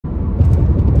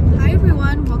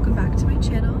everyone, welcome back to my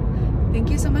channel. Thank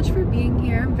you so much for being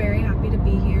here. I'm very happy to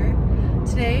be here.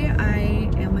 Today I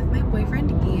am with my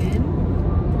boyfriend Ian.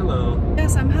 Hello. Yeah,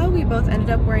 somehow we both ended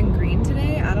up wearing green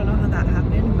today. I don't know how that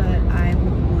happened, but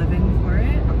I'm living for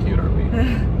it. How cute are we?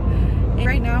 And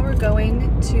right now we're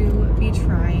going to be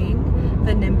trying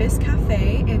the NIMBUS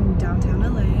Cafe in downtown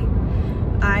LA.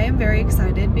 I am very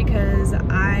excited because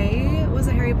I was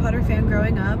a Harry Potter fan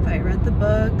growing up. I read the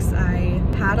books, I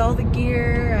had all the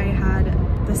gear, I had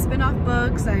the spin-off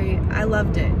books, I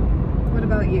loved it. What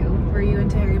about you? Were you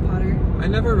into Harry Potter? I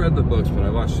never read the books, but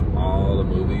I watched all the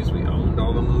movies. We owned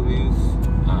all the movies.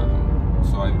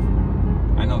 So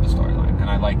I know the storyline and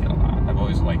I like it a lot. I've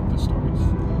always liked the stories.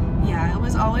 Yeah, it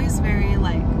was always very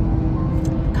like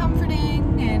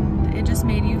comforting, and it just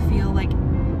made you feel like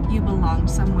you belonged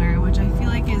somewhere, which I feel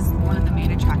like is one of the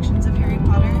main attractions of Harry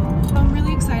Potter. So I'm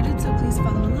really excited, so please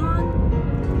follow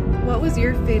along. What was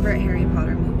your favorite Harry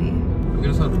Potter movie? I'm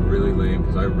gonna sound really lame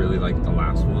because I really like the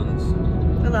last ones.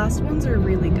 The last ones are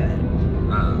really good.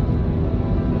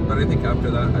 But I think after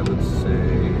that I would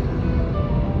say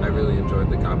I really enjoyed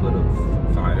the Goblet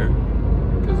of Fire,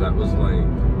 because that was like,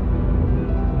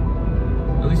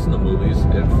 at least in the movies,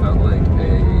 it felt like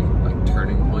a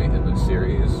turning point in the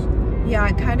series. Yeah,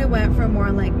 it kind of went from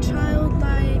more like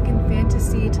childlike and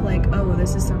fantasy to like, oh,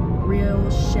 this is some real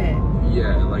shit.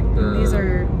 Yeah, like these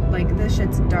are like, this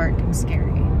shit's dark and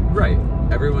scary. Right.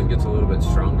 Everyone gets a little bit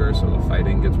stronger, so the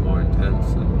fighting gets more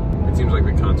intense, and it seems like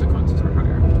the consequences are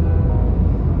higher.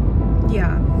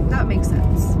 Yeah, that makes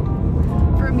sense.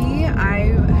 For me,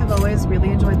 I have always really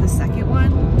enjoyed the second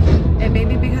one. It may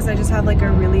be because I just have like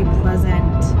a really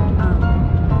pleasant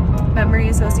memory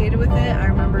associated with it. I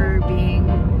remember being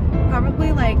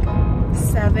probably like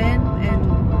 7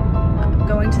 and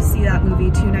going to see that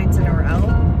movie 2 nights in a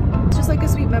row. It's just like a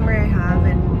sweet memory I have,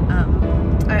 and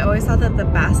I always thought that the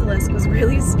basilisk was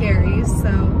really scary,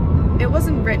 so it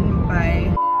wasn't written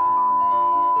by,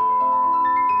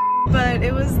 but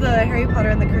it was the Harry Potter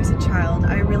and the Cursed Child.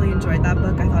 I really enjoyed that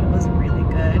book. I thought it was really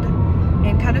good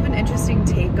and kind of an interesting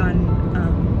take on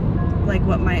like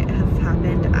what might have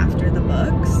happened after the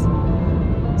books.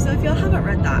 So if y'all haven't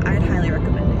read that, I'd highly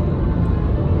recommend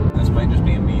it. This might just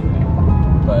be a me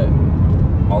thing, but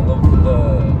all of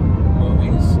the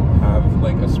movies have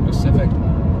like a specific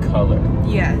color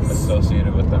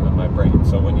associated with them in my brain.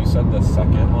 So when you said the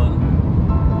second one,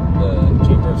 the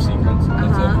Chamber of Secrets,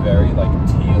 it's a very like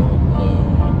teal blue,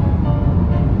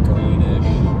 greenish.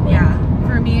 Like, yeah,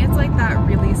 for me it's like that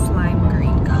really slime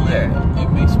green color. Yeah,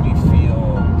 it makes me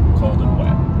feel cold and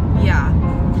wet. Yeah,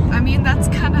 I mean that's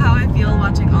kind of how I feel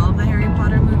watching all of the Harry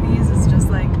Potter movies. It's just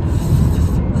like,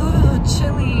 oh,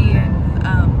 chilly, and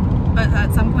but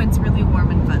at some points really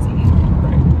warm and fuzzy.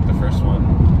 Right. The first one,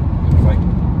 it's like,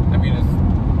 I mean,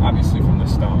 it's obviously from the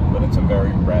stone, but it's a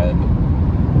very red.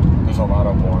 There's a lot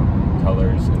of warm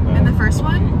colors in the first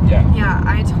one. Yeah. Yeah,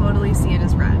 I totally see it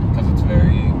as red because it's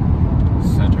very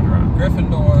centered around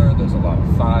Gryffindor. There's a lot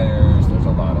of fires. There's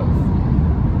a lot of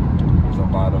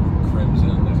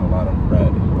crimson. There's a lot of red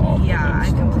involved. Yeah, I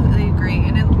completely agree,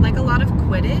 and it, like a lot of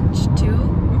Quidditch too.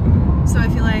 Mm-hmm. So I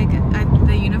feel like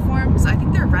the uniforms, I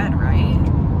think they're red, right?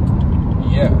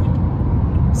 Yeah.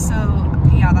 So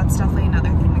yeah, that's definitely another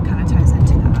thing that kind of ties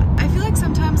into that. I feel like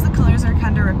sometimes the colors are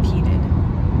kind of repeated.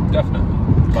 Definitely.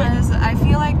 Because I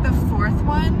feel like the fourth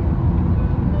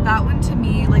one, that one to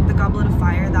me, like the Goblet of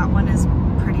Fire, that one is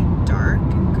pretty dark,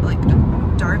 like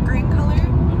a dark green color.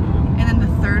 And then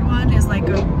the third one is like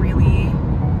a really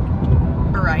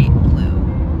bright blue.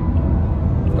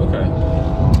 Okay.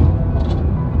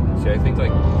 See, I think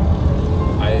like,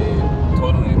 I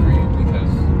totally agree,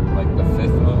 because like the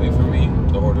fifth movie for me,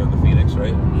 The Order of the Phoenix,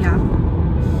 right? Yeah.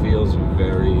 Feels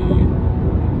very,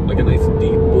 like a nice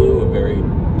deep blue, a very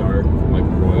dark, like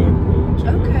royal blue too.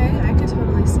 Okay, I could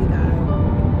totally see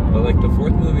that. But like the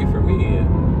fourth movie for me,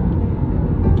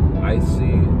 I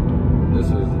see, this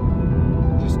is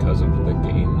just because of the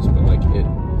games, but like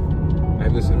I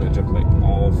have this image of like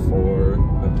all 4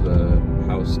 of the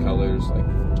house colors like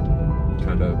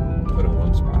kind of put in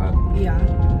one spot. Yeah.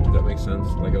 Does that make sense?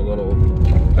 Like a little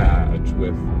badge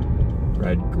with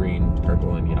red, green,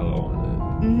 purple, and yellow on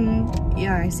it. Mm-hmm.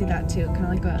 Yeah, I see that too. Kind of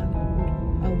like a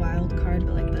wild card,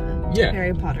 but like the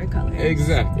Harry Potter colors.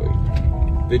 Exactly.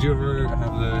 Did you ever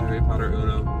have the Harry Potter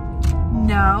Uno?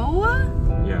 No.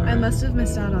 Yeah. I must have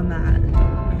missed out on that.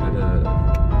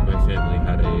 My family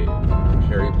had a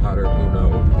Harry Potter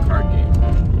Uno card game,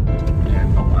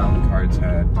 and the wild cards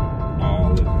had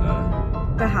all of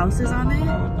the houses on it.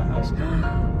 All of the houses on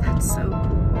it. That's so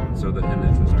cool. So the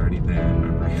image was already there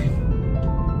in my brain.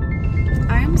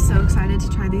 I am so excited to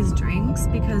try these drinks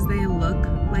because they look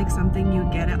like something you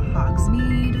get at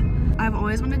Hogsmeade. I've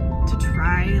always wanted to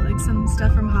try like some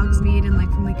stuff from Hogsmeade and like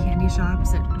from the candy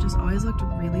shops. It just always looked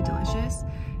really delicious.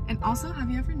 And also, have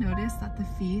you ever noticed that the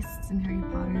feasts in Harry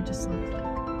Potter just look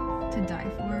like to die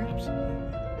for?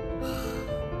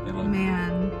 They look,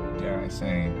 man, dare I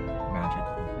say,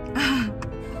 magical.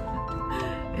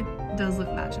 It does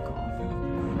look magical.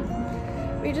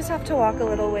 We just have to walk a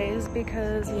little ways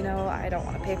because, you know, I don't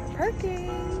want to pay for parking.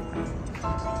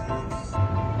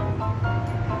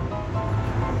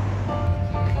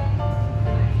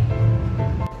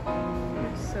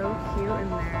 They're so cute in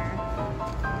there.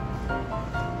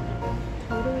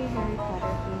 Totally Harry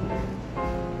Potter themed.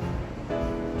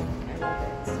 I love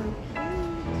it. So cute.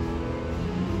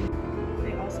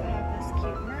 They also have this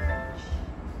cute merch.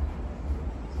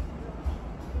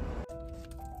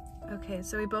 Okay,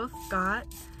 so we both got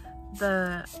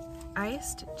the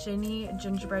iced Ginny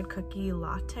gingerbread cookie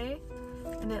latte,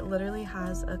 and it literally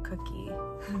has a cookie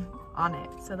on it,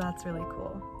 so that's really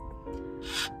cool.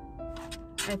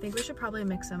 I think we should probably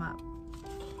mix them up.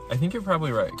 I think you're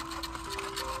probably right.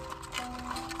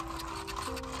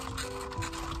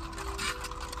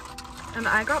 And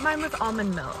I got mine with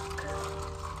almond milk.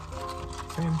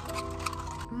 Same.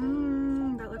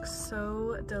 That looks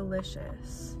so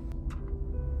delicious.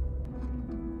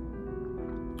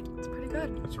 It's pretty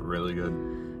good. It's really good.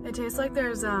 It tastes like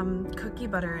there's cookie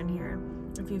butter in here,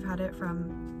 if you've had it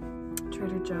from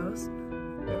Trader Joe's.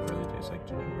 It really tastes like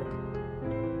gingerbread.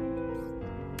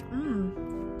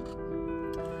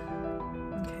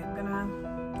 Okay, I'm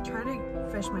gonna try to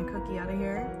fish my cookie out of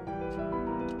here.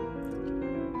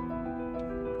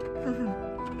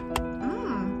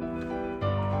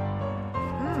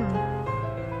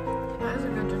 That is a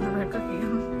good gingerbread cookie.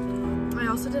 I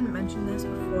also didn't mention this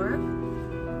before,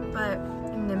 but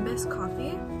NIMBUS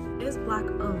Coffee is Black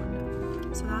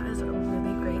owned. So that is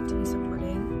really great to be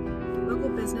supporting local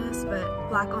business, but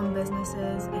Black owned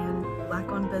businesses, and Black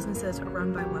owned businesses are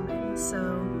run by women.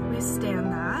 So we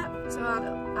stand that. So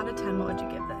out of 10, what would you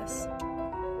give this?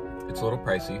 It's a little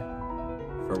pricey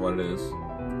for what it is.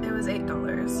 It was $8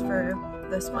 for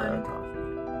this one.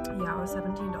 Coffee. Yeah, it was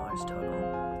 $17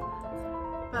 total.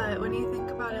 But when you think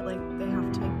about it, like, they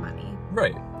have to make money.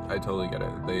 Right. I totally get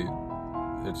it.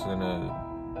 It's in a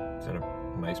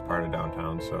nice part of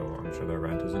downtown, so I'm sure their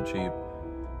rent isn't cheap.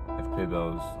 They have to pay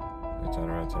bills,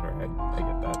 etc., etc. I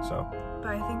get that. So.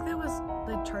 But I think they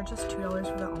charged us $2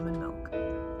 for the almond milk.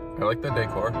 I like the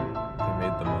decor. They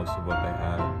made the most of what they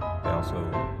had. They also,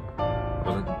 it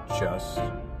wasn't just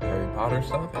Harry Potter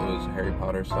stuff. It was Harry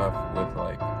Potter stuff with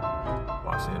like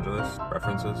Los Angeles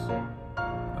references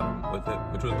with it,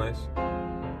 which was nice.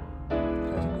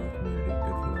 As a new community,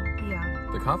 good for them. Yeah.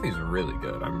 The coffee's really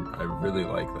good. I really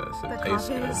like this. It tastes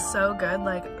good. The coffee is so good.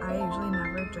 Like, I usually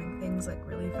never drink things like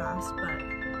really fast, but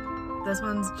this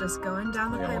one's just going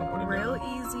down the pipe real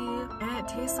easy, and it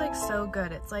tastes like so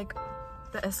good. It's like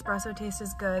the espresso taste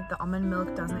is good. The almond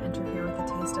milk doesn't interfere with the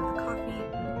taste of the coffee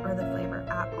or the flavor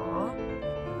at all.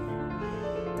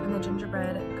 And the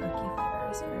gingerbread cookie flavor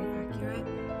is very accurate.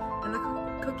 And the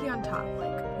cookie on top,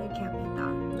 like, you can't beat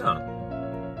that. No.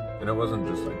 And it wasn't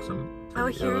just like some... Oh,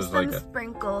 here's some like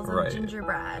sprinkles of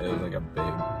gingerbread. It was like a big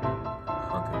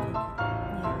hunk of cookie.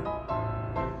 Yeah.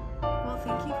 Well,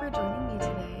 thank you for joining me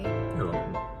today. You're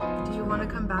welcome. Do you want to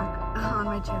come back on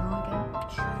my channel again?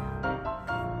 Sure.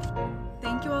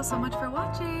 Thank you all so much for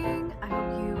watching. I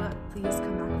hope you please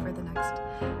come back for the next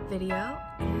video,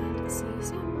 and see you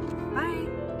soon.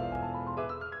 Bye!